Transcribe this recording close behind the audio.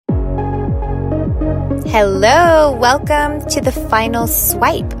Hello, welcome to The Final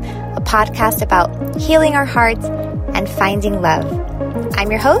Swipe, a podcast about healing our hearts and finding love. I'm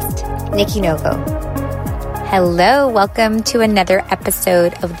your host, Nikki Novo. Hello, welcome to another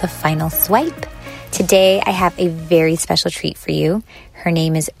episode of The Final Swipe. Today, I have a very special treat for you. Her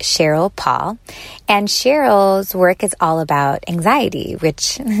name is Cheryl Paul, and Cheryl's work is all about anxiety,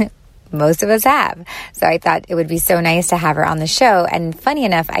 which most of us have. So I thought it would be so nice to have her on the show. And funny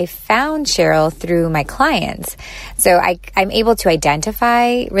enough, I found Cheryl through my clients. So I'm able to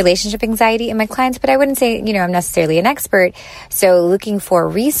identify relationship anxiety in my clients, but I wouldn't say, I'm necessarily an expert. So looking for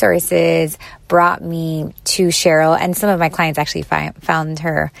resources brought me to Cheryl, and some of my clients actually found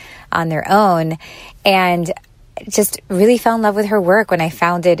her on their own. And just really fell in love with her work when I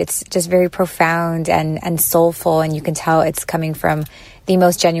found it. It's just very profound and soulful, and you can tell it's coming from the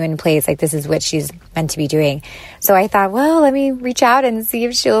most genuine place, like this is what she's meant to be doing. So I thought, well, let me reach out and see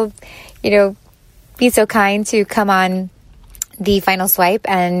if she'll, be so kind to come on The Final Swipe.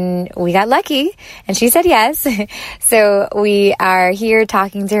 And we got lucky, and she said yes. So we are here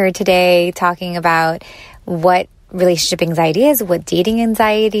talking to her today, talking about what relationship anxiety is, what dating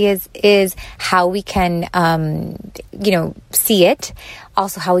anxiety is how we can, see it.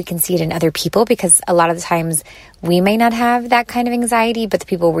 Also how we can see it in other people, because a lot of the times we may not have that kind of anxiety, but the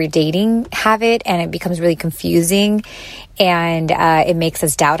people we're dating have it, and it becomes really confusing, and it makes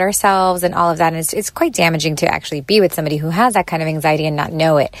us doubt ourselves and all of that. And it's quite damaging to actually be with somebody who has that kind of anxiety and not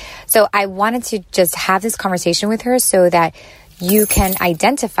know it. So I wanted to just have this conversation with her so that you can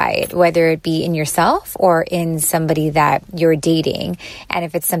identify it, whether it be in yourself or in somebody that you're dating. And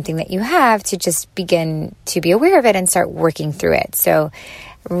if it's something that you have, to just begin to be aware of it and start working through it. So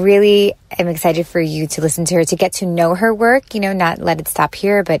really, I'm excited for you to listen to her, to get to know her work, not let it stop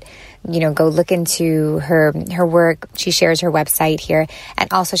here, but, go look into her work. She shares her website here.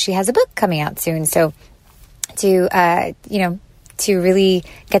 And also she has a book coming out soon. So to really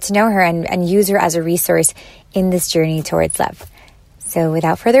get to know her and use her as a resource in this journey towards love. So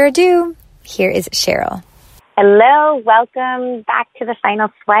without further ado, here is Cheryl. Hello, welcome back to The Final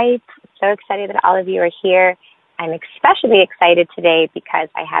Swipe. So excited that all of you are here. I'm especially excited today because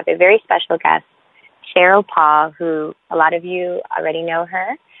I have a very special guest, Cheryl Paul, who a lot of you already know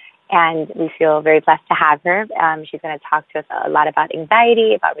her, and we feel very blessed to have her. She's going to talk to us a lot about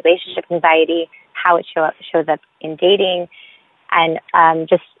anxiety, about relationship anxiety, how it shows up in dating, and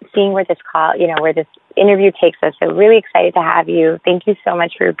just seeing where this where this interview takes us. So really excited to have you. Thank you so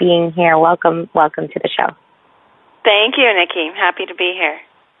much for being here. Welcome to the show. Thank you, Nikki. Happy to be here.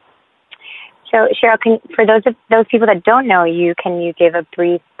 So Cheryl, for those people that don't know you, can you give a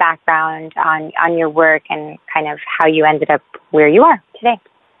brief background on your work and kind of how you ended up where you are today?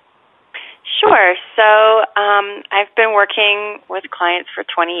 Sure. So I've been working with clients for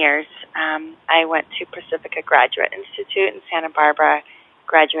 20 years. I went to Pacifica Graduate Institute in Santa Barbara,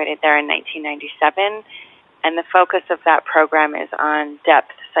 graduated there in 1997, and the focus of that program is on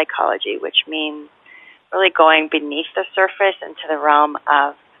depth psychology, which means really going beneath the surface into the realm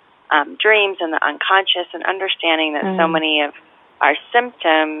of dreams and the unconscious, and understanding that so many of our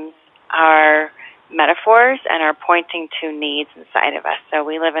symptoms are metaphors and are pointing to needs inside of us. So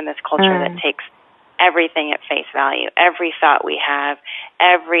we live in this culture that takes everything at face value. Every thought we have,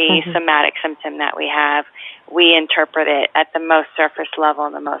 every somatic symptom that we have, we interpret it at the most surface level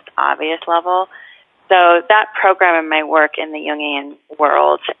and the most obvious level. So that program and my work in the Jungian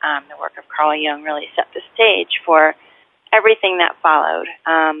world, the work of Carl Jung, really set the stage for everything that followed.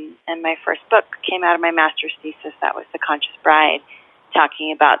 And my first book came out of my master's thesis. That was The Conscious Bride,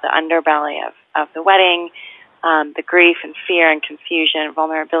 talking about the underbelly of the wedding, the grief and fear and confusion and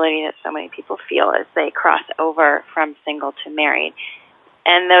vulnerability that so many people feel as they cross over from single to married,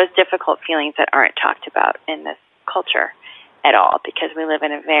 and those difficult feelings that aren't talked about in this culture at all, because we live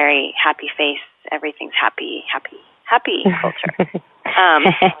in a very happy face, everything's happy culture.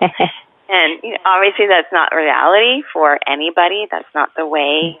 And obviously that's not reality for anybody. That's not the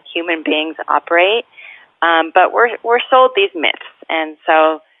way human beings operate. But we're sold these myths, and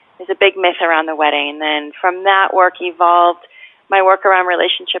so there's a big myth around the wedding. And then from that work evolved my work around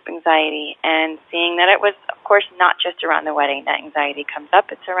relationship anxiety, and seeing that it was, of course, not just around the wedding that anxiety comes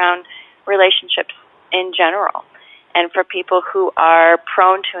up. It's around relationships in general. And for people who are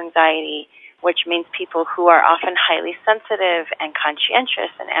prone to anxiety, which means people who are often highly sensitive and conscientious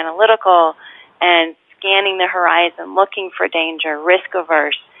and analytical and scanning the horizon, looking for danger,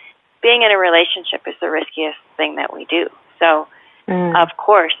 risk-averse, being in a relationship is the riskiest thing that we do. So, of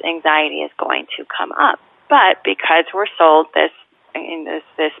course, anxiety is going to come up. But because we're sold this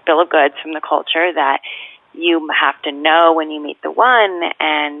bill of goods from the culture that you have to know when you meet the one,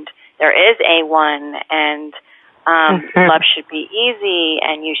 and there is A1 and love should be easy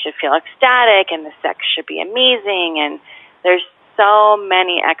and you should feel ecstatic and the sex should be amazing. And there's so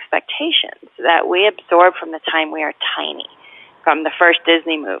many expectations that we absorb from the time we are tiny, from the first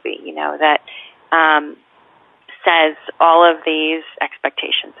Disney movie, that says all of these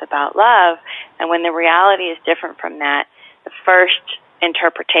expectations about love. And when the reality is different from that, the first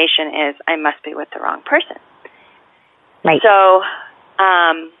interpretation is, I must be with the wrong person. Right.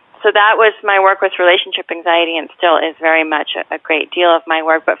 So that was my work with relationship anxiety, and still is very much a great deal of my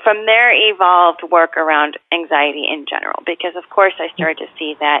work. But from there evolved work around anxiety in general, because of course I started to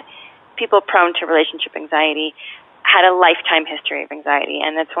see that people prone to relationship anxiety had a lifetime history of anxiety.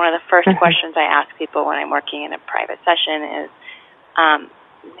 And that's one of the first questions I ask people when I'm working in a private session is,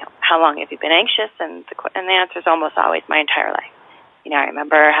 how long have you been anxious? And the answer is almost always my entire life. I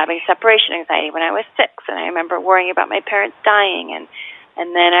remember having separation anxiety when I was 6, and I remember worrying about my parents dying, and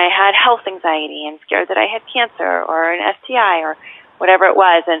then I had health anxiety and scared that I had cancer or an STI or whatever it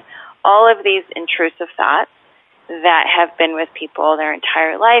was, and all of these intrusive thoughts that have been with people their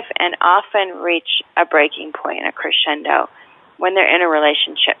entire life and often reach a breaking point, a crescendo, when they're in a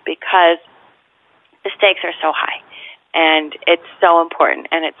relationship, because the stakes are so high and it's so important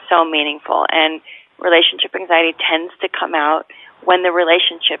and it's so meaningful. And relationship anxiety tends to come out when the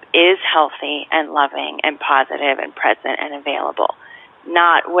relationship is healthy and loving and positive and present and available,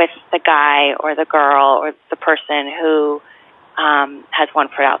 not with the guy or the girl or the person who has one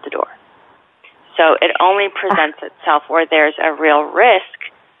foot out the door. So it only presents itself where there's a real risk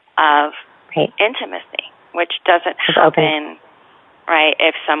of intimacy, which doesn't happen, right,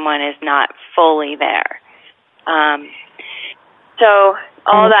 if someone is not fully there. So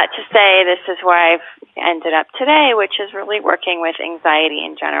all that to say, this is where I've ended up today, which is really working with anxiety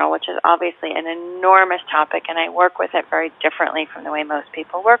in general, which is obviously an enormous topic, and I work with it very differently from the way most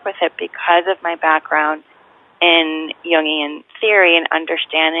people work with it because of my background in Jungian theory and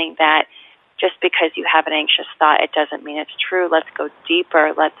understanding that just because you have an anxious thought, it doesn't mean it's true. Let's go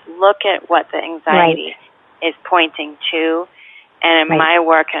deeper. Let's look at what the anxiety is pointing to. And in my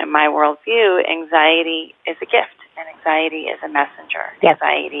work and in my worldview, anxiety is a gift, and anxiety is a messenger. Yes.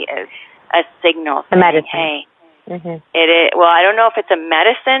 Anxiety is a signal. A medicine. Hey, it is. Well, I don't know if it's a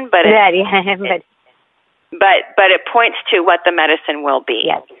medicine, but but it points to what the medicine will be.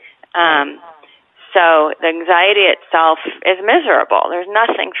 Yes. So the anxiety itself is miserable. There's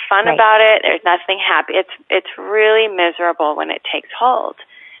nothing fun about it. There's nothing happy. It's really miserable when it takes hold.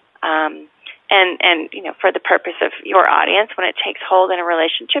 And for the purpose of your audience, when it takes hold in a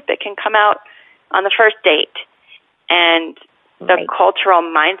relationship, it can come out on the first date. And the cultural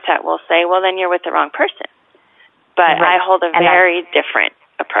mindset will say, well, then you're with the wrong person. But I hold a very different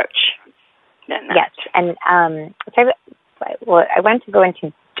approach than that. Yes. And I wanted to go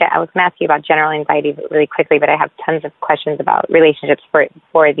into, I was going to ask you about general anxiety really quickly, but I have tons of questions about relationships for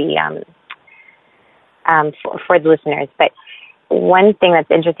the listeners. But one thing that's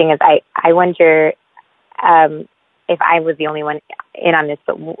interesting is I wonder if I was the only one in on this,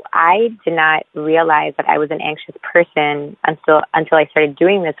 but I did not realize that I was an anxious person until I started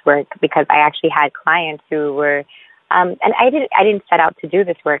doing this work, because I actually had clients who were, and I didn't set out to do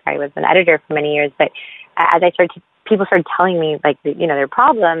this work. I was an editor for many years, but as people started telling me their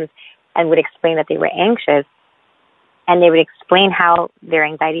problems and would explain that they were anxious, and they would explain how their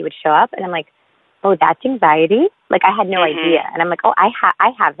anxiety would show up, and I'm like, oh, that's anxiety? Like, I had no idea. And I'm like, oh, I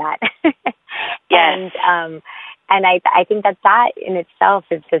have that. Yes. And I think that in itself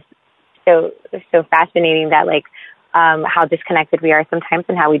is just so fascinating, that how disconnected we are sometimes,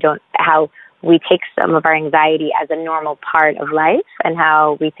 and how we take some of our anxiety as a normal part of life, and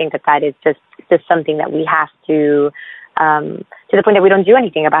how we think that is just something that we have to the point that we don't do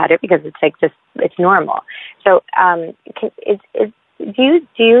anything about it, because it's normal. So do you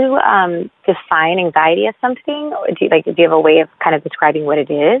define anxiety as something, or do you have a way of kind of describing what it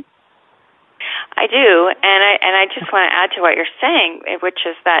is? I do, and I just want to add to what you're saying, which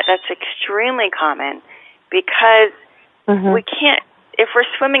is that's extremely common, because we can't, if we're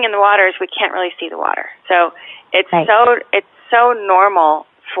swimming in the waters, we can't really see the water. So it's so normal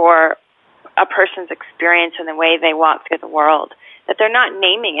for a person's experience and the way they walk through the world that they're not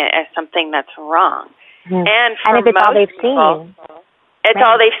naming it as something that's wrong. And if it's all they've seen. It's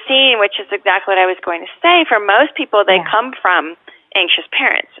all they've seen, which is exactly what I was going to say. For most people, they come from anxious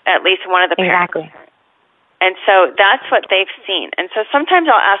parents, at least one of the parents. Exactly. And so that's what they've seen. And so sometimes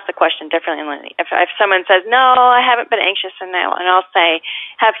I'll ask the question differently, Lindsay. If someone says, no, I haven't been anxious in that, and I'll say,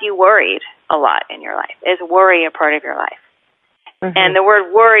 have you worried a lot in your life? Is worry a part of your life? And the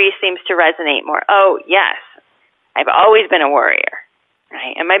word worry seems to resonate more. Oh, yes, I've always been a worrier.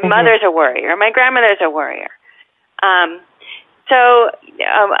 right? And my mother's a worrier. My grandmother's a worrier. So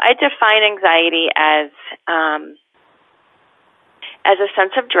I define anxiety as a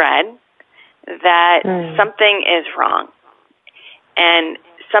sense of dread that something is wrong. And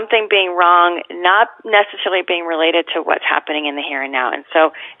something being wrong, not necessarily being related to what's happening in the here and now. And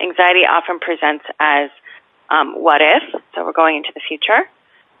so anxiety often presents as what if, so we're going into the future,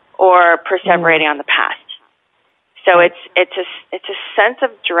 or perseverating on the past. So it's a sense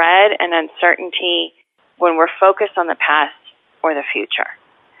of dread and uncertainty when we're focused on the past or the future.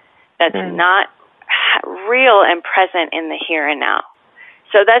 That's not real and present in the here and now.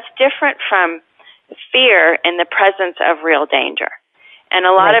 So that's different from fear in the presence of real danger. And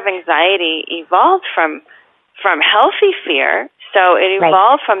a lot of anxiety evolved from healthy fear. So it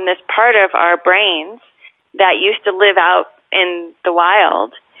evolved from this part of our brains that used to live out in the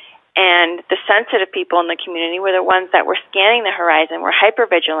wild. And the sensitive people in the community were the ones that were scanning the horizon, were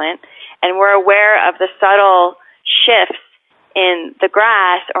hypervigilant, and were aware of the subtle shifts in the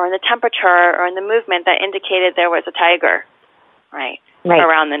grass or in the temperature or in the movement that indicated there was a tiger,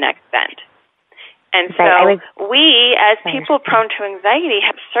 around the next bend. And so we, as people prone to anxiety,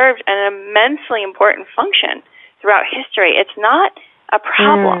 have served an immensely important function throughout history. It's not a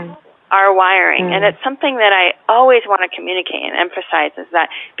problem, our wiring. And it's something that I always want to communicate and emphasize is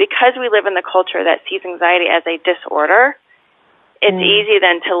that because we live in the culture that sees anxiety as a disorder, it's easy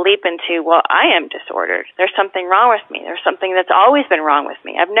then to leap into, well, I am disordered. There's something wrong with me. There's something that's always been wrong with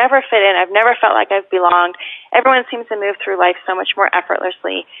me. I've never fit in. I've never felt like I've belonged. Everyone seems to move through life so much more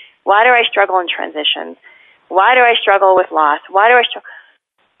effortlessly. Why do I struggle in transitions? Why do I struggle with loss? Why do I struggle?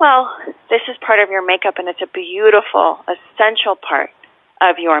 Well, this is part of your makeup, and it's a beautiful, essential part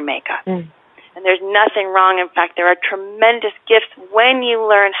of your makeup. And there's nothing wrong. In fact, there are tremendous gifts when you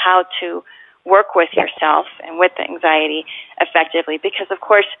learn how to work with yourself and with the anxiety effectively, because, of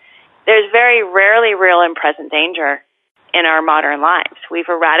course, there's very rarely real and present danger in our modern lives. We've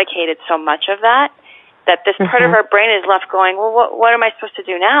eradicated so much of that this part of our brain is left going, well, what am I supposed to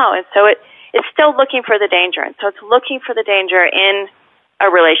do now? And so it's still looking for the danger. And so it's looking for the danger in a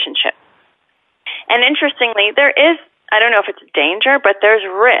relationship. And interestingly, there is, I don't know if it's danger, but there's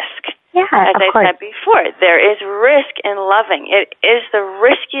risk. Yeah, as I said before, there is risk in loving. It is the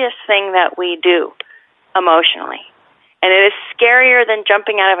riskiest thing that we do emotionally. And it is scarier than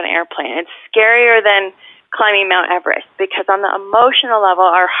jumping out of an airplane. It's scarier than climbing Mount Everest, because on the emotional level,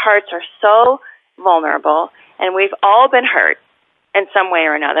 our hearts are so vulnerable, and we've all been hurt in some way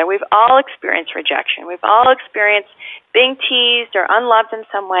or another. We've all experienced rejection. We've all experienced being teased or unloved in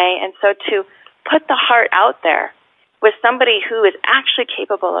some way. And so to put the heart out there with somebody who is actually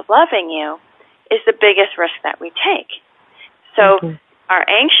capable of loving you is the biggest risk that we take. So our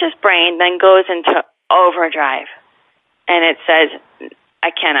anxious brain then goes into overdrive, and it says, I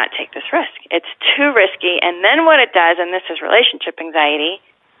cannot take this risk. It's too risky. And then what it does, and this is relationship anxiety,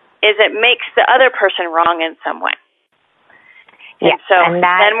 is it makes the other person wrong in some way. And so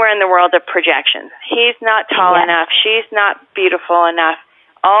then we're in the world of projections. He's not tall enough. She's not beautiful enough.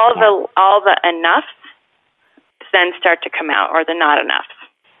 All the enoughs then start to come out, or the not enoughs.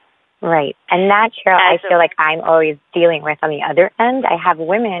 Right. And that, Cheryl, I feel like I'm always dealing with on the other end. I have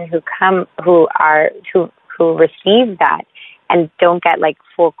women who come who receive that and don't get like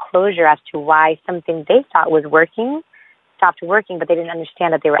full closure as to why something they thought was working stopped working, but they didn't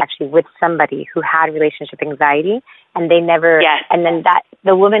understand that they were actually with somebody who had relationship anxiety, and they never, and then that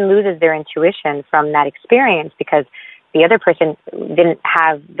the woman loses their intuition from that experience because the other person didn't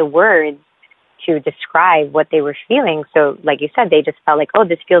have the words to describe what they were feeling. So like you said, they just felt like, oh,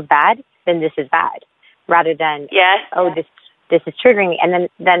 this feels bad, then this is bad, rather than, oh, this is triggering me. And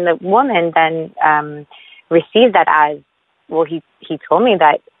then the woman then receives that as, well, he told me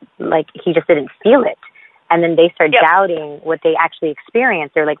that, like, he just didn't feel it. And then they start doubting what they actually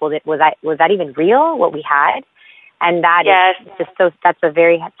experienced. They're like, well, was that even real, what we had? And that is just that's a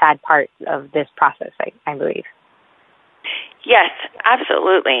very sad part of this process, I believe. Yes,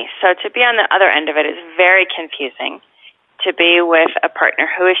 absolutely. So to be on the other end of it is very confusing, to be with a partner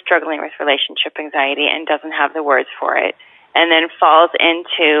who is struggling with relationship anxiety and doesn't have the words for it, and then falls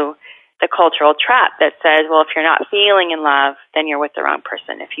into the cultural trap that says, well, if you're not feeling in love, then you're with the wrong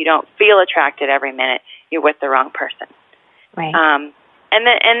person. If you don't feel attracted every minute, you're with the wrong person. Right. And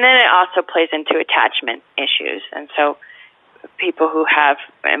then it also plays into attachment issues. And so people who have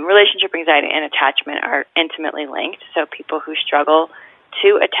relationship anxiety and attachment are intimately linked. So people who struggle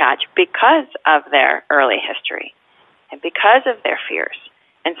to attach because of their early history and because of their fears.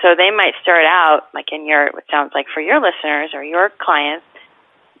 And so they might start out, like in it sounds like for your listeners or your clients,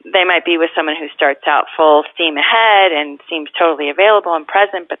 they might be with someone who starts out full steam ahead and seems totally available and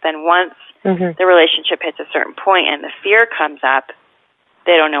present, but then once the relationship hits a certain point and the fear comes up,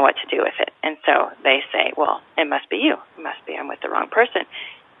 they don't know what to do with it. And so they say, well, it must be you. It must be I'm with the wrong person.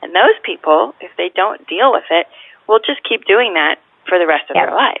 And those people, if they don't deal with it, will just keep doing that for the rest of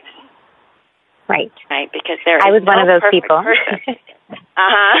their lives. Right. Right, because I was one of those people.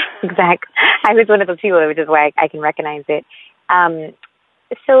 Exactly. I was one of those people, which is why I can recognize it.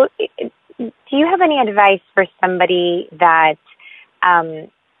 So do you have any advice for somebody that,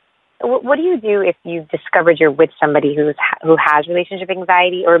 what do you do if you've discovered you're with somebody who has relationship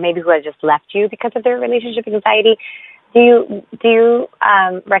anxiety, or maybe who has just left you because of their relationship anxiety? Do you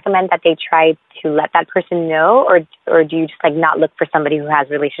recommend that they try to let that person know, or do you just like not look for somebody who has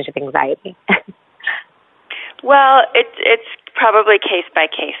relationship anxiety? Well, it's probably case by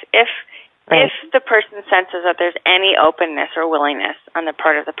case. If the person senses that there's any openness or willingness on the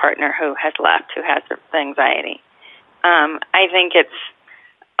part of the partner who has left, who has the anxiety, I think it's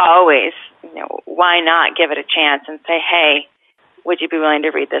always, why not give it a chance and say, hey, would you be willing to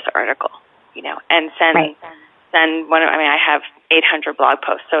read this article? And send one. I have 800 blog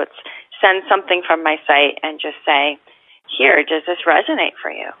posts, so it's send something from my site and just say, here, does this resonate for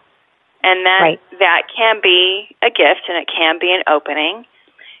you? And then that can be a gift and it can be an opening.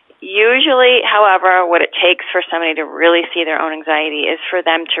 Usually, however, what it takes for somebody to really see their own anxiety is for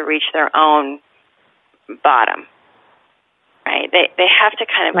them to reach their own bottom. Right? They have to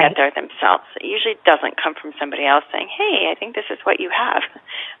kind of get there themselves. It usually doesn't come from somebody else saying, hey, I think this is what you have.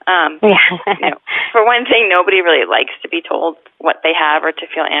 For one thing, nobody really likes to be told what they have or to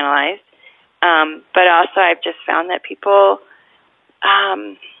feel analyzed. But also I've just found that people,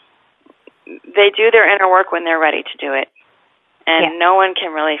 they do their inner work when they're ready to do it. And no one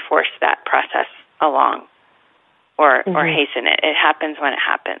can really force that process along or hasten it. It happens when it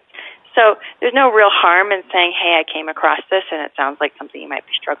happens. So there's no real harm in saying, hey, I came across this and it sounds like something you might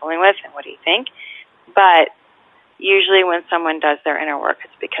be struggling with, and what do you think? But usually when someone does their inner work,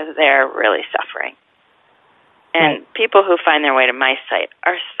 it's because they're really suffering. And people who find their way to my site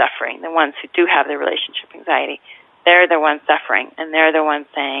are suffering. The ones who do have the relationship anxiety, they're the ones suffering, and they're the ones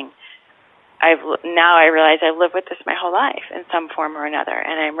saying, now I realize I've lived with this my whole life in some form or another,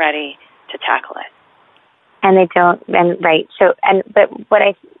 and I'm ready to tackle it. And they don't,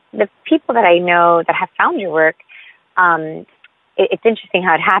 the people that I know that have found your work, it's interesting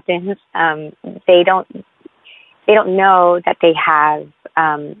how it happens. They don't know that they have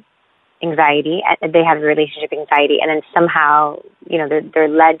anxiety. They have relationship anxiety, and then somehow, they're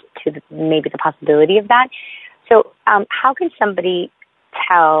led to maybe the possibility of that. So, how can somebody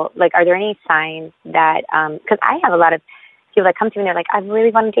tell? Like, are there any signs that? Because I have a lot of people that come to me and they're like, I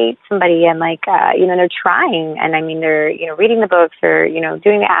really want to date somebody, and they're trying, and they're reading the books or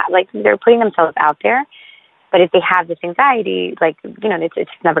doing they're putting themselves out there. But if they have this anxiety,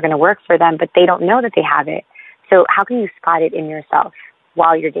 it's never going to work for them. But they don't know that they have it. So how can you spot it in yourself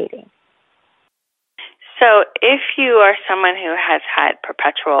while you're dating? So if you are someone who has had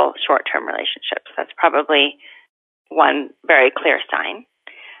perpetual short-term relationships, that's probably one very clear sign.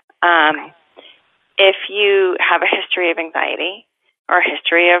 If you have a history of anxiety or a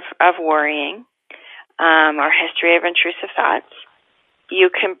history of worrying or a history of intrusive thoughts, you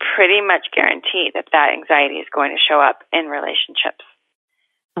can pretty much guarantee that anxiety is going to show up in relationships.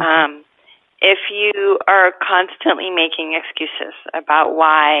 If you are constantly making excuses about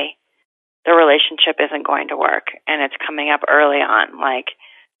why the relationship isn't going to work and it's coming up early on, like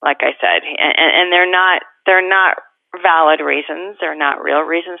I said, and they're not valid reasons, they're not real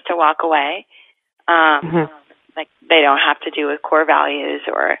reasons to walk away. Like they don't have to do with core values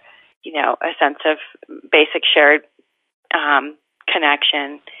or, a sense of basic shared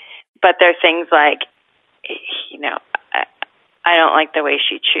connection. But they're things like, I don't like the way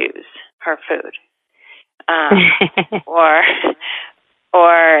she chews her food. Or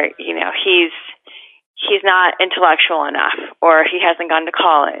he's not intellectual enough, or he hasn't gone to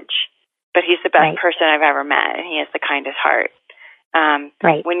college, but he's the best person I've ever met, and he has the kindest heart.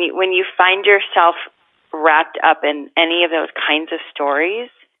 When you find yourself wrapped up in any of those kinds of stories,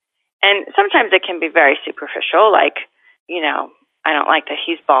 and sometimes it can be very superficial, like, I don't like that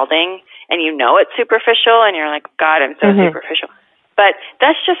he's balding, and it's superficial, and you're like, God, I'm so superficial. But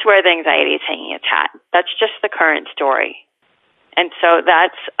that's just where the anxiety is hanging its hat. That's just the current story. And so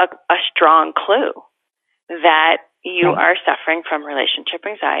that's a strong clue that you are suffering from relationship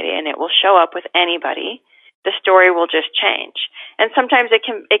anxiety, and it will show up with anybody. The story will just change. And sometimes it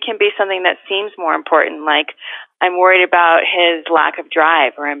can be something that seems more important, like I'm worried about his lack of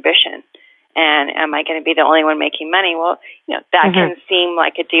drive or ambition. And am I going to be the only one making money? Well, that can seem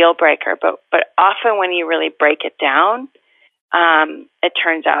like a deal breaker, but often when you really break it down, it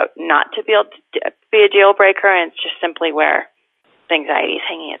turns out not to be able to be a deal breaker, and it's just simply where the anxiety is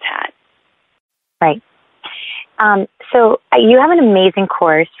hanging its hat. Right. So you have an amazing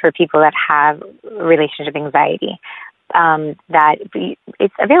course for people that have relationship anxiety. That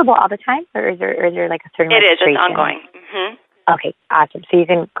it's available all the time, or is there like a certain? It is. It's ongoing. Mm-hmm. Okay, awesome. So you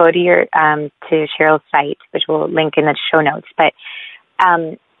can go to your to Cheryl's site, which we'll link in the show notes. But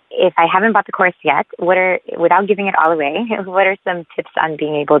if I haven't bought the course yet, without giving it all away, what are some tips on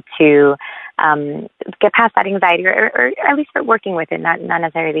being able to get past that anxiety, or at least start working with it? Not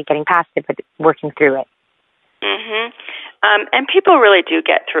necessarily getting past it, but working through it. Mm-hmm. And people really do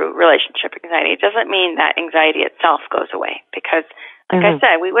get through relationship anxiety. It doesn't mean that anxiety itself goes away, because, like I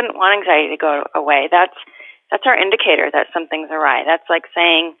said, we wouldn't want anxiety to go away. That's our indicator that something's awry. That's like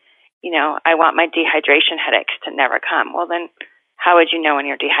saying, I want my dehydration headaches to never come. Well, then how would you know when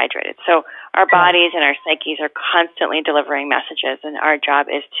you're dehydrated? So our bodies and our psyches are constantly delivering messages, and our job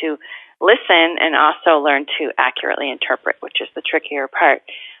is to listen and also learn to accurately interpret, which is the trickier part.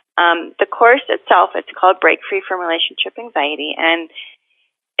 The course itself, it's called Break Free from Relationship Anxiety, and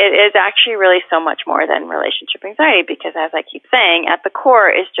it is actually really so much more than relationship anxiety, because, as I keep saying, at the core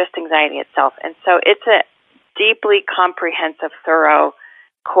is just anxiety itself. And so it's a deeply comprehensive, thorough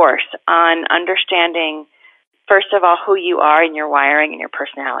course on understanding, first of all, who you are and your wiring and your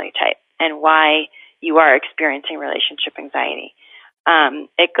personality type, and why you are experiencing relationship anxiety.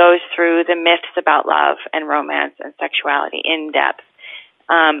 It goes through the myths about love and romance and sexuality in depth.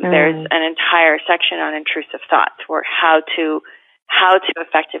 There's an entire section on intrusive thoughts, where how to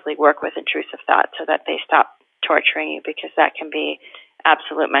effectively work with intrusive thoughts so that they stop torturing you, because that can be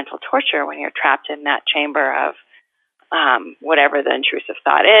absolute mental torture when you're trapped in that chamber of whatever the intrusive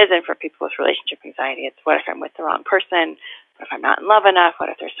thought is. And for people with relationship anxiety, it's, what if I'm with the wrong person? What if I'm not in love enough? What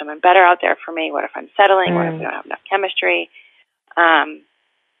if there's someone better out there for me? What if I'm settling? What if we don't have enough chemistry?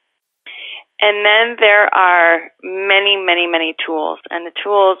 And then there are many, many, many tools, and the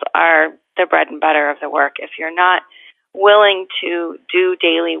tools are the bread and butter of the work. If you're not willing to do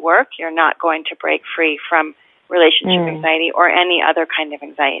daily work, you're not going to break free from relationship anxiety or any other kind of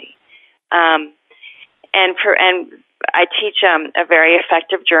anxiety. And I teach a very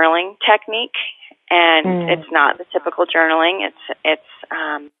effective journaling technique, and it's not the typical journaling. It's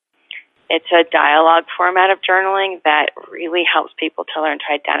a dialogue format of journaling that really helps people to learn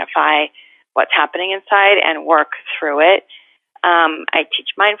to identify what's happening inside and work through it. I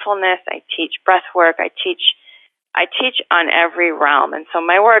teach mindfulness. I teach breath work. I teach on every realm. And so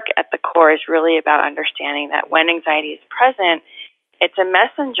my work at the core is really about understanding that when anxiety is present, it's a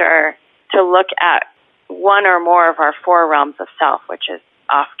messenger to look at one or more of our four realms of self, which is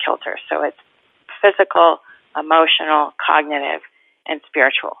off kilter. So it's physical, emotional, cognitive, and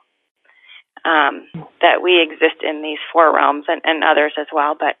spiritual. That we exist in these four realms, and others as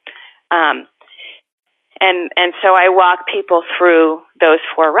well, but and so I walk people through those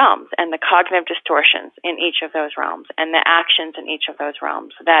four realms and the cognitive distortions in each of those realms and the actions in each of those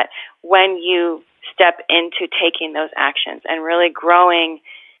realms, so that when you step into taking those actions and really growing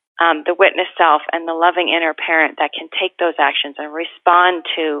the witness self and the loving inner parent that can take those actions and respond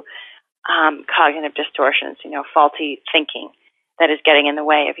to cognitive distortions, faulty thinking that is getting in the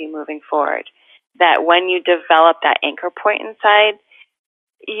way of you moving forward, that when you develop that anchor point inside,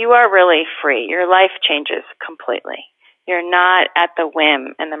 you are really free. Your life changes completely. You're not at the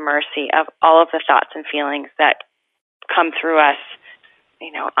whim and the mercy of all of the thoughts and feelings that come through us,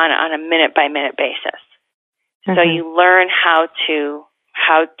 on a minute-by-minute basis. So you learn how to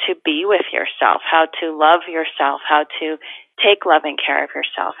be with yourself, how to love yourself, how to take loving care of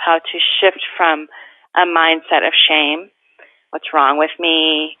yourself, how to shift from a mindset of shame, what's wrong with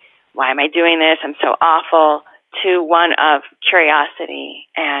me, why am I doing this, I'm so awful, to one of curiosity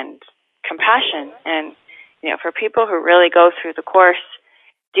and compassion. And, for people who really go through the course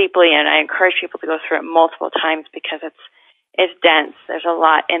deeply, and I encourage people to go through it multiple times because it's dense. There's a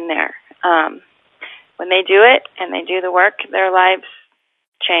lot in there. When they do it and they do the work, their lives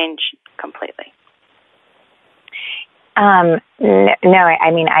change completely. No,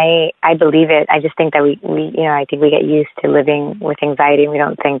 I believe it. I just think that we I think we get used to living with anxiety, and we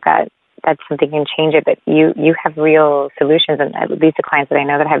don't think that that's something can change it. But you have real solutions, and at least the clients that I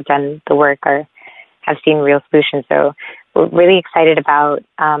know that have done the work have seen real solutions. So we're really excited about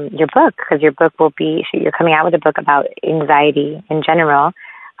your book, because you're coming out with a book about anxiety in general.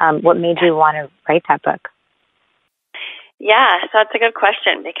 What made you want to write that book? Yeah, so that's a good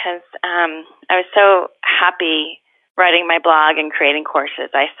question, because I was so happy writing my blog and creating courses.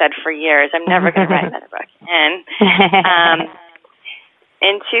 I said for years, I'm never going to write another book. And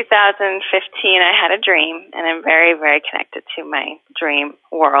in 2015, I had a dream, and I'm very, very connected to my dream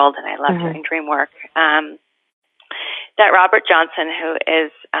world, and I love doing dream work. That Robert Johnson, who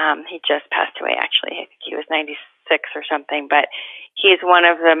is, he just passed away, actually. I think he was 96 or something, but he's one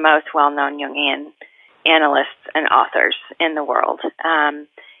of the most well-known Jungian analysts and authors in the world.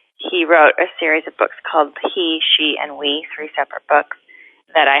 He wrote a series of books called He, She, and We, 3 separate books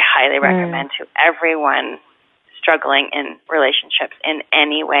that I highly recommend to everyone struggling in relationships in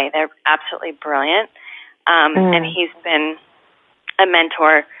any way. They're absolutely brilliant. And he's been a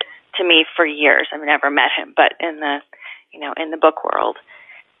mentor to me for years. I've never met him, but in the book world.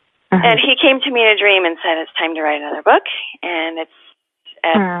 And he came to me in a dream and said, it's time to write another book. And it's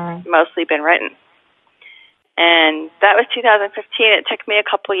mostly been written. And that was 2015. It took me a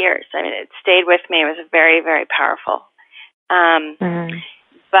couple years. I mean, it stayed with me. It was very, very powerful.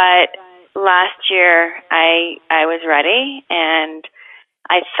 But last year, I was ready, and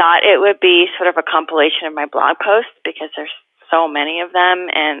I thought it would be sort of a compilation of my blog posts because there's so many of them,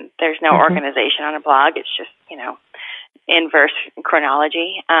 and there's no organization on a blog. It's just, inverse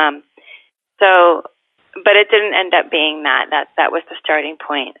chronology. But it didn't end up being that. That was the starting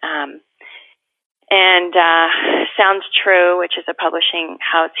point. And Sounds True, which is a publishing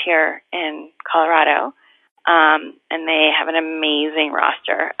house here in Colorado, and they have an amazing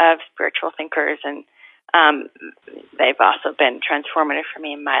roster of spiritual thinkers, and they've also been transformative for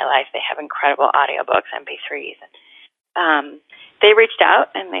me in my life. They have incredible audiobooks, MP3s. And they reached out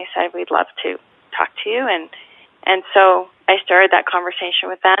and they said, we'd love to talk to you. And so I started that conversation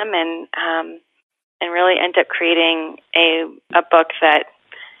with them and really ended up creating a book that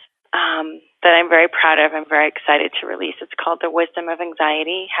I'm very proud of. I'm very excited to release. It's called The Wisdom of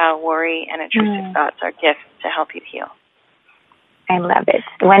Anxiety, How Worry and Intrusive Thoughts Are Gifts to Help You Heal. I love it.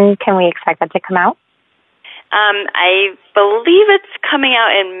 When can we expect that to come out? I believe it's coming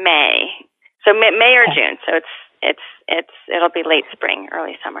out in May. So May or June. So it'll be late spring,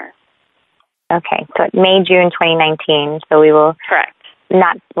 early summer. Okay. So May, June 2019. So we will Correct.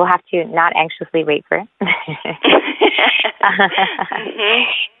 We'll have to not anxiously wait for it.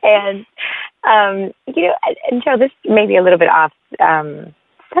 And Joe, this may be a little bit off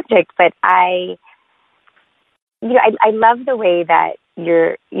subject, but I love the way that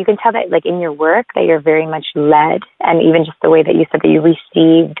you can tell that, like, in your work, that you're very much led, and even just the way that you said that you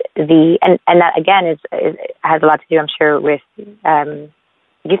received and that again has a lot to do, I'm sure, with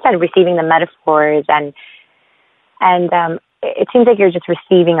you said receiving the metaphors and it seems like you're just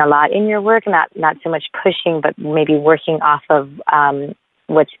receiving a lot in your work, not so much pushing, but maybe working off of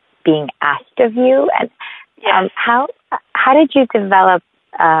what's being asked of you. And how did you develop?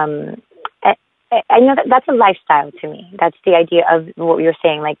 I know that's a lifestyle to me. That's the idea of what you're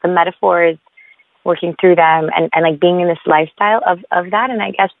saying, like the metaphors, working through them, and like being in this lifestyle of that. And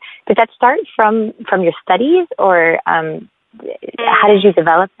I guess, did that start from your studies, or how did you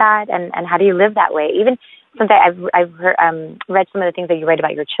develop that, and how do you live that way? Even something I've heard, read some of the things that you write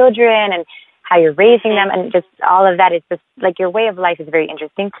about your children and how you're raising them, and just all of that is just like your way of life is very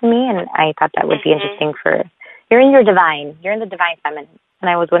interesting to me, and I thought that would be interesting you're in the divine feminine, and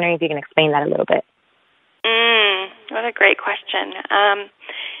I was wondering if you can explain that a little bit. What a great question.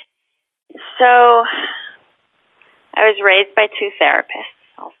 So I was raised by 2 therapists.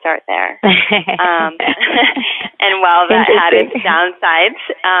 I'll start there. And while that had its downsides,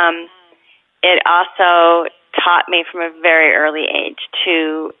 it also taught me from a very early age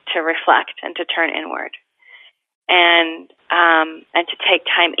to reflect and to turn inward, and to take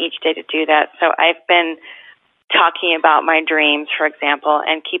time each day to do that. So I've been talking about my dreams, for example,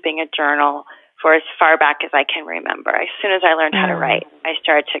 and keeping a journal for as far back as I can remember. As soon as I learned how to write, I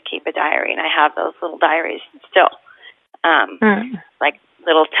started to keep a diary, and I have those little diaries still, like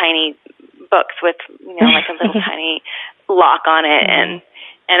little tiny books with like a little tiny lock on it, and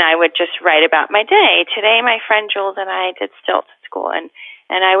I would just write about my day. Today, my friend Jules and I did stilts at school, and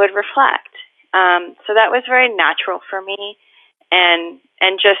I would reflect. So that was very natural for me, and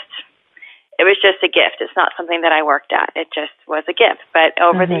just it was just a gift. It's not something that I worked at. It just was a gift. But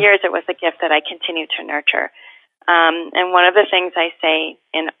over the years, it was a gift that I continued to nurture. And one of the things I say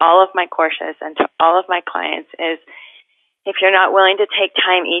in all of my courses and to all of my clients is, if you're not willing to take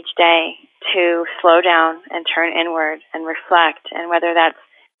time each day to slow down and turn inward and reflect, and whether that's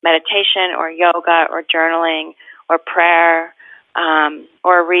meditation or yoga or journaling or prayer,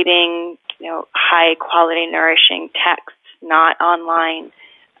 or reading, high quality, nourishing texts, not online.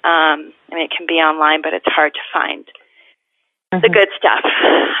 I mean, it can be online, but it's hard to find the good stuff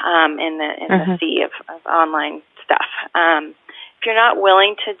in the sea of online stuff. If you're not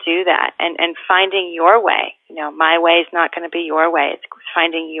willing to do that and finding your way, my way is not going to be your way. It's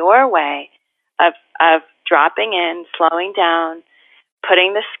finding your way of dropping in, slowing down,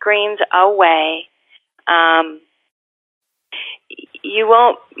 putting the screens away. You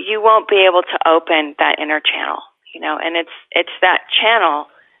won't be able to open that inner channel, and it's that channel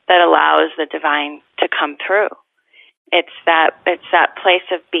that allows the divine to come through. It's that place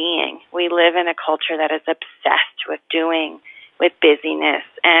of being. We live in a culture that is obsessed with doing, with busyness,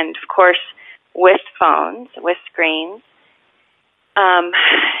 and of course with phones, with screens.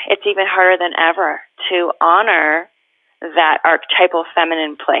 It's even harder than ever to honor that archetypal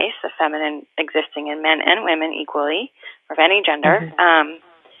feminine place, the feminine existing in men and women equally, or of any gender,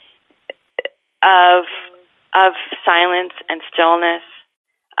 of silence and stillness,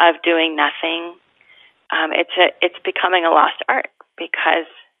 of doing nothing. It's becoming a lost art, because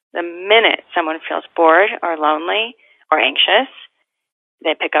the minute someone feels bored or lonely or anxious,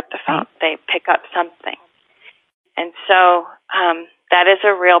 they pick up the phone. They pick up something. And so that is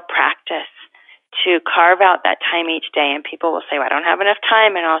a real practice, to carve out that time each day. And people will say, well, I don't have enough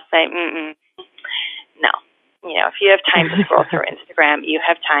time. And I'll say, no. If you have time to scroll through Instagram, you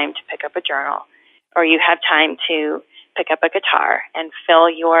have time to pick up a journal, or you have time to pick up a guitar and fill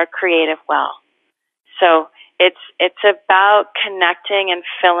your creative well. So it's about connecting and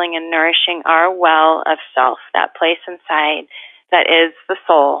filling and nourishing our well of self, that place inside that is the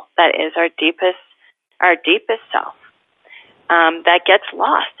soul, that is our deepest self. That gets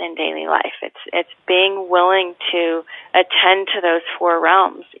lost in daily life. It's being willing to attend to those four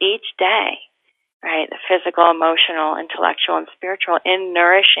realms each day, right? The physical, emotional, intellectual, and spiritual, in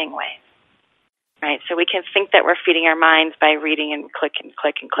nourishing ways, right? So we can think that we're feeding our minds by reading and click and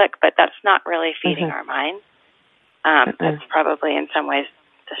click and click, but that's not really feeding our minds. It's probably in some ways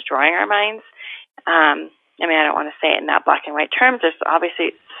destroying our minds. I don't want to say it in that black and white terms. There's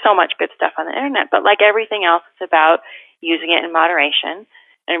obviously so much good stuff on the internet, but like everything else, it's about using it in moderation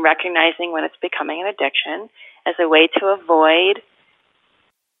and recognizing when it's becoming an addiction as a way to avoid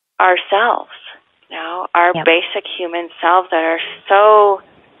ourselves, our basic human selves that are so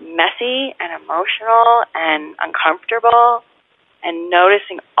messy and emotional and uncomfortable, and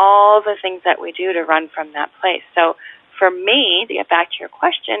noticing all the things that we do to run from that place. So for me, to get back to your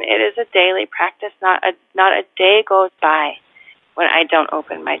question, it is a daily practice. Not a day goes by when I don't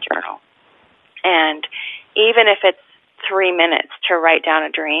open my journal. And even if it's 3 minutes to write down a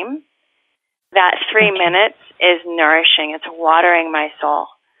dream, that 3 minutes is nourishing. It's watering my soul.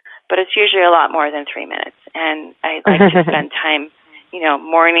 But it's usually a lot more than 3 minutes. And I like to spend time,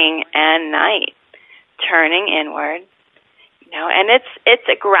 morning and night, turning inward. And it's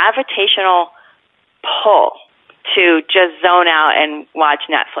a gravitational pull to just zone out and watch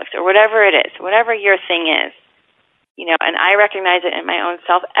Netflix or whatever it is, whatever your thing is. And I recognize it in my own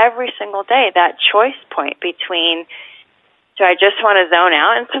self every single day, that choice point between, do I just want to zone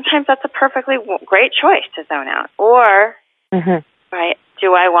out? And sometimes that's a perfectly great choice to zone out. Or, right,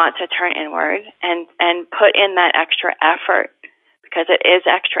 do I want to turn inward and put in that extra effort? Because it is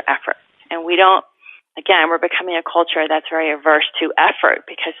extra effort. And we don't, again, we're becoming a culture that's very averse to effort,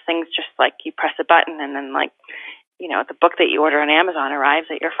 because things just like you press a button and then the book that you order on Amazon arrives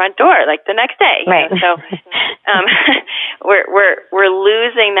at your front door like the next day. Right. So we're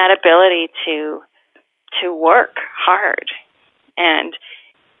losing that ability to work hard. And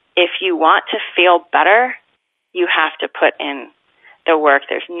if you want to feel better, you have to put in the work.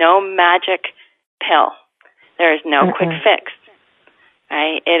 There's no magic pill. There is no quick fix.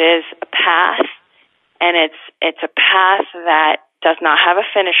 Right? It is a path, and it's a path that does not have a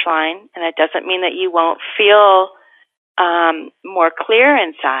finish line, and it doesn't mean that you won't feel more clear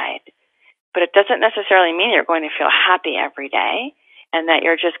inside, but it doesn't necessarily mean you're going to feel happy every day and that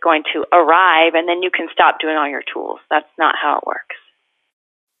you're just going to arrive and then you can stop doing all your tools. That's not how it works.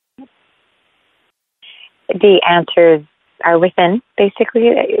 The answers are within, basically,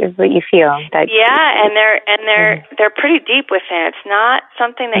 is what you feel. And they're pretty deep within. It's not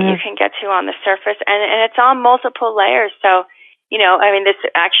something that you can get to on the surface, and it's on multiple layers. So, this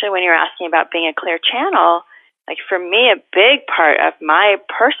actually, when you're asking about being a clear channel, like for me, a big part of my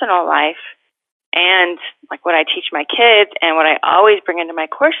personal life and like what I teach my kids and what I always bring into my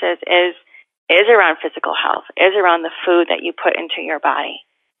courses is around physical health, is around the food that you put into your body,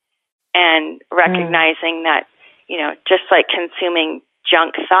 and recognizing that, just like consuming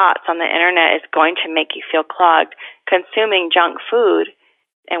junk thoughts on the internet is going to make you feel clogged, consuming junk food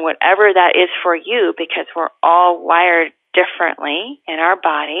and whatever that is for you, because we're all wired differently in our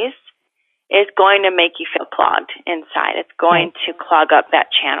bodies, is going to make you feel clogged inside. It's going to clog up that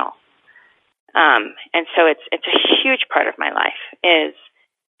channel. And so it's a huge part of my life is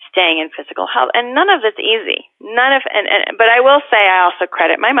staying in physical health. And none of it's easy. But I will say I also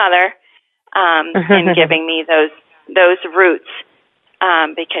credit my mother in giving me those roots,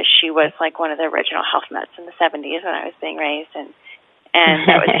 because she was like one of the original health nuts in the 70s when I was being raised, and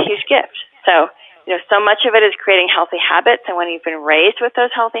that was a huge gift. So, so much of it is creating healthy habits, and when you've been raised with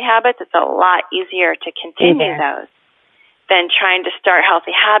those healthy habits, it's a lot easier to continue those than trying to start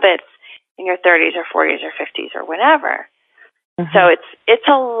healthy habits in your 30s or 40s or 50s or whatever. So it's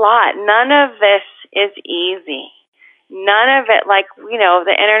a lot. None of this is easy. None of it, like, the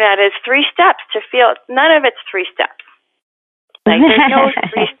internet is 3 steps to feel. None of it's 3 steps. Like, there's no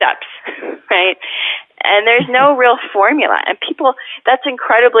 3 steps, right? And there's no real formula. And people, that's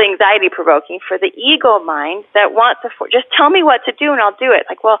incredibly anxiety-provoking for the ego mind that wants to just tell me what to do and I'll do it.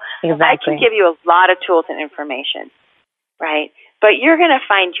 Like, well, I can give you a lot of tools and information, right? But you're going to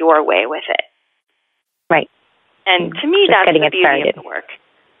find your way with it. Right. And to me, that's the beauty of the work.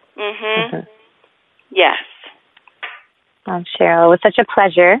 Yes. Well, Cheryl, it was such a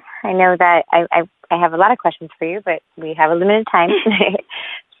pleasure. I know that I have a lot of questions for you, but we have a limited time.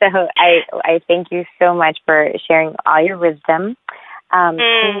 So I thank you so much for sharing all your wisdom.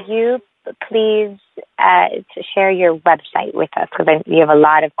 Can you please share your website with us? Because you have a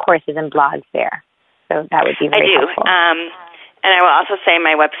lot of courses and blogs there. So that would be very helpful. And I will also say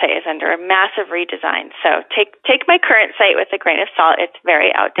my website is under a massive redesign. So take my current site with a grain of salt. It's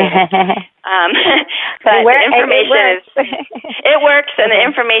very outdated. But the information it works, and the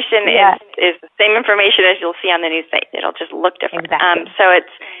information is the same information as you'll see on the new site. It'll just look different. Exactly. So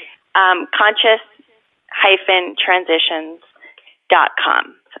it's conscious-transitions.com.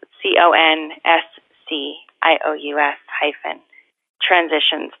 So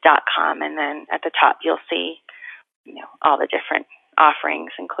CONSCIOUS-transitions.com. And then at the top you'll see all the different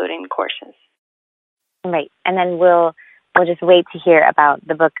offerings, including courses. Right. And then we'll just wait to hear about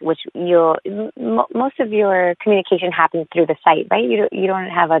the book, which most of your communication happens through the site, right? You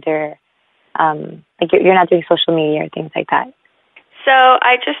don't have other, you're not doing social media or things like that. So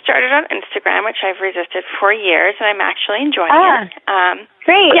I just started on Instagram, which I've resisted for years, and I'm actually enjoying it.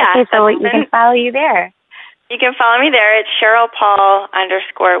 Great. Yeah. Okay, so we can follow you there. You can follow me there. It's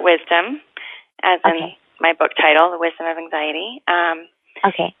CherylPaul_wisdom, as in my book title, The Wisdom of Anxiety.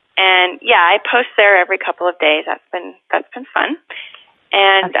 Okay. And I post there every couple of days. That's been fun.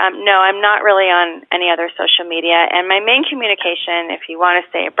 And no, I'm not really on any other social media. And my main communication, if you want to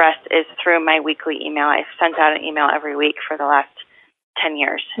stay abreast, is through my weekly email. I've sent out an email every week for the last 10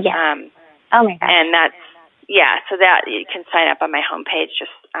 years. Yeah. Oh my gosh. And that's so that you can sign up on my homepage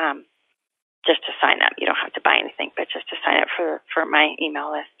just to sign up. You don't have to buy anything, but just to sign up for my email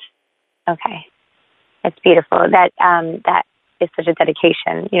list. Okay. That's beautiful. That is such a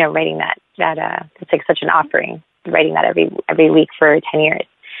dedication, writing that it's like such an offering, writing that every week for 10 years.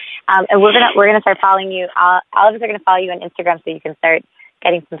 And we're gonna start following you. All of us are gonna follow you on Instagram so you can start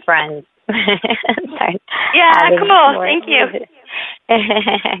getting some friends. Cool. Thank you.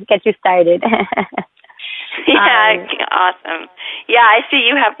 Get you started. Awesome. Yeah, I see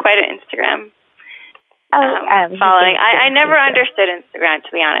you have quite an Instagram following. I never understood Instagram,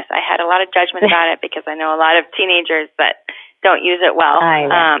 to be honest. I had a lot of judgment about it because I know a lot of teenagers that don't use it well.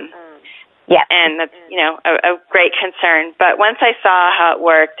 And that's, a great concern. But once I saw how it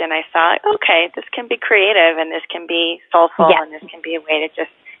worked and I saw, okay, this can be creative and this can be soulful and this can be a way to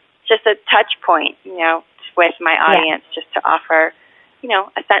just a touch point, with my audience, just to offer,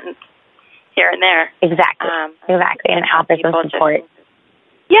 a sentence here and there. Exactly. And offer some support.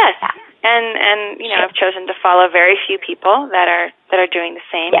 Yes. Yeah. And I've chosen to follow very few people that are doing the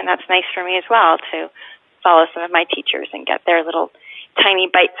same, and that's nice for me as well to follow some of my teachers and get their little tiny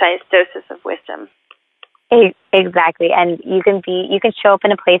bite-sized doses of wisdom. Exactly, and you can show up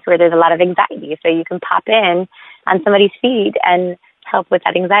in a place where there's a lot of anxiety, so you can pop in on somebody's feed and help with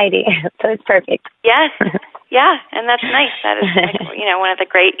that anxiety. So it's perfect. Yes, and that's nice. That is one of the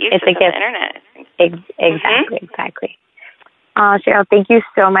great uses of the internet. Exactly. Oh, Cheryl, thank you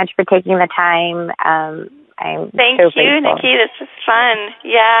so much for taking the time. Thank you, Nikki. This was fun.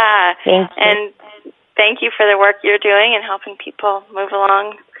 Yeah. And thank you for the work you're doing and helping people move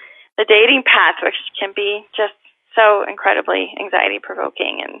along the dating path, which can be just so incredibly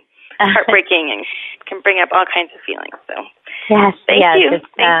anxiety-provoking and heartbreaking and can bring up all kinds of feelings. So thank you.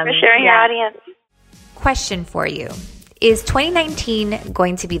 Thanks for sharing your audience. Question for you. Is 2019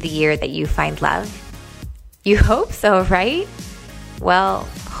 going to be the year that you find love? You hope so, right? Well,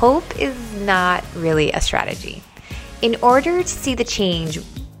 hope is not really a strategy. In order to see the change,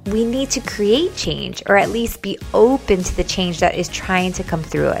 we need to create change, or at least be open to the change that is trying to come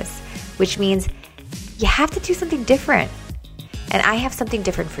through us. which means you have to do something different. And I have something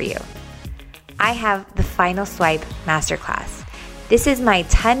different for you. I have the Final Swipe Masterclass. This is my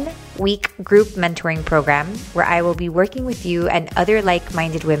 10-week group mentoring program where I will be working with you and other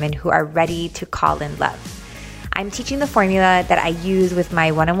like-minded women who are ready to call in love. I'm teaching the formula that I use with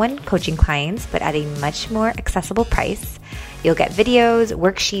my one-on-one coaching clients, but at a much more accessible price. You'll get videos,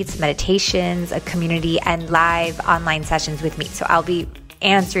 worksheets, meditations, a community, and live online sessions with me. So I'll be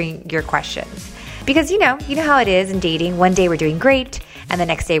answering your questions. Because you know how it is in dating. One day we're doing great, and the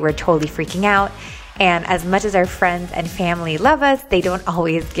next day we're totally freaking out. And as much as our friends and family love us, they don't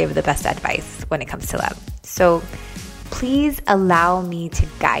always give the best advice when it comes to love. So please allow me to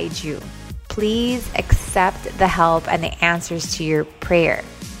guide you. Please accept the help and the answers to your prayer.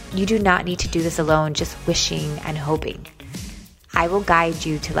 You do not need to do this alone, just wishing and hoping. I will guide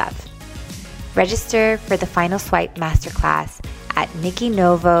you to love. Register for the Final Swipe Masterclass at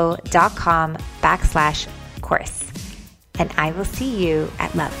nikkinovo.com/course. And I will see you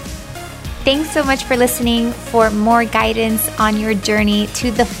at love. Thanks so much for listening. For more guidance on your journey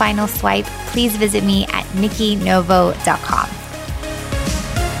to the final swipe, please visit me at nikkinovo.com.